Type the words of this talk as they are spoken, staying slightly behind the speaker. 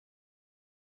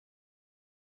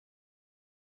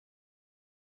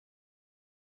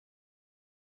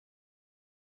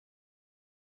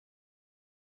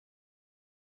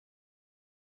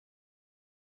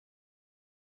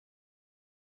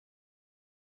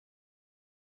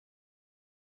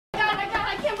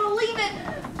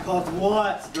Caught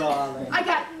what, darling? I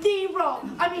got the role.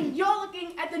 I mean, you're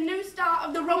looking at the new star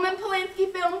of the Roman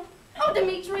Polanski film. Oh,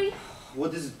 Dimitri.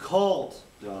 What is it called,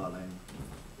 darling?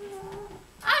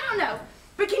 I don't know.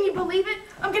 But can you believe it?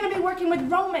 I'm gonna be working with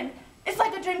Roman. It's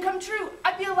like a dream come true.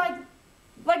 I feel like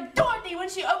Dorothy when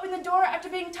she opened the door after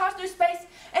being tossed through space,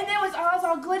 and there was Oz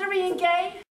all glittery and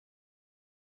gay.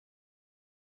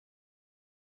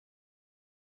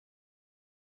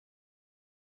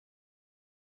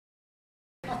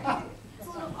 It's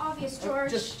a little obvious, George.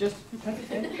 Just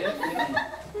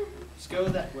go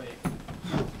that way.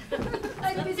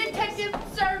 Detective,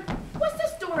 sir, what's the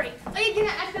story? Are you gonna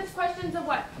ask us questions of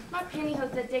what? My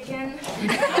pantyhose are digging.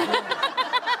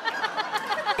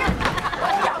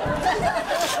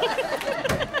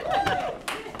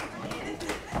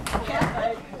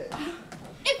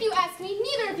 If you ask me,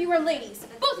 neither of you are ladies.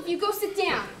 Both of you go sit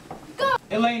down. Go!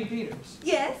 Elaine Peters.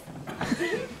 Yes?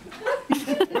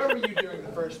 Where were you during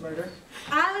the first murder?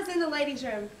 I was in the ladies'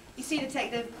 room. You see,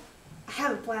 Detective, I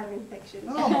have a bladder infection.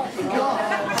 Oh my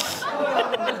God!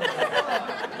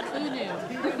 Who knew?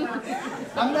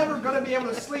 I'm never going to be able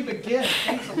to sleep again.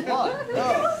 Thanks a lot.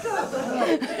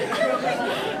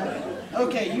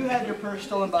 Okay, you had your purse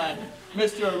stolen by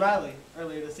Mr. O'Reilly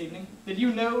earlier this evening. Did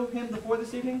you know him before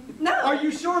this evening? No. Are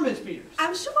you sure, Miss Peters?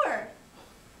 I'm sure.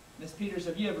 Miss Peters,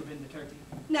 have you ever been to Turkey?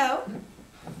 No.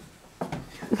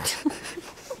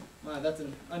 Wow, that's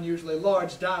an unusually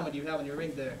large diamond you have on your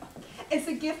ring there. It's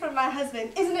a gift from my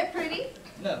husband. Isn't it pretty?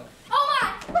 No. Oh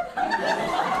my! I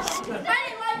didn't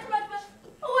like much, but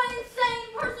what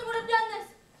insane person would have done this?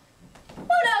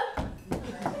 Oh no!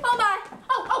 Oh my!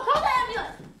 Oh, call the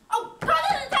ambulance! Oh, call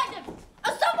the detective!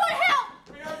 Someone help!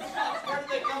 Where did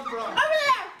they come from? Over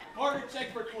there! Margaret, check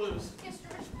for clues. Yes,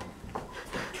 George.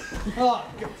 Oh,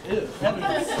 ew,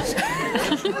 evidence.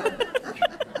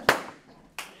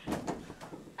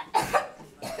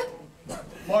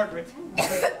 Margaret.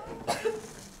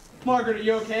 Margaret, are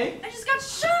you okay? I just got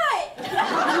shot!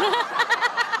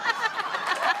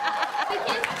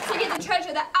 To get the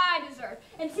treasure that I deserve,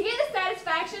 and to get the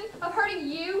satisfaction of hurting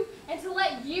you, and to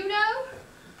let you know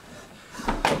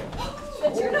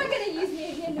that you're not going to use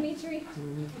me again, Dimitri.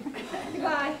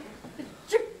 Goodbye.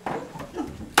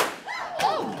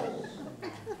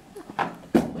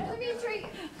 Dimitri,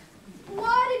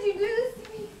 why did you do this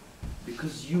to me?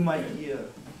 Because you, my dear,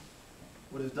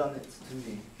 would have done it to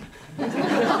me.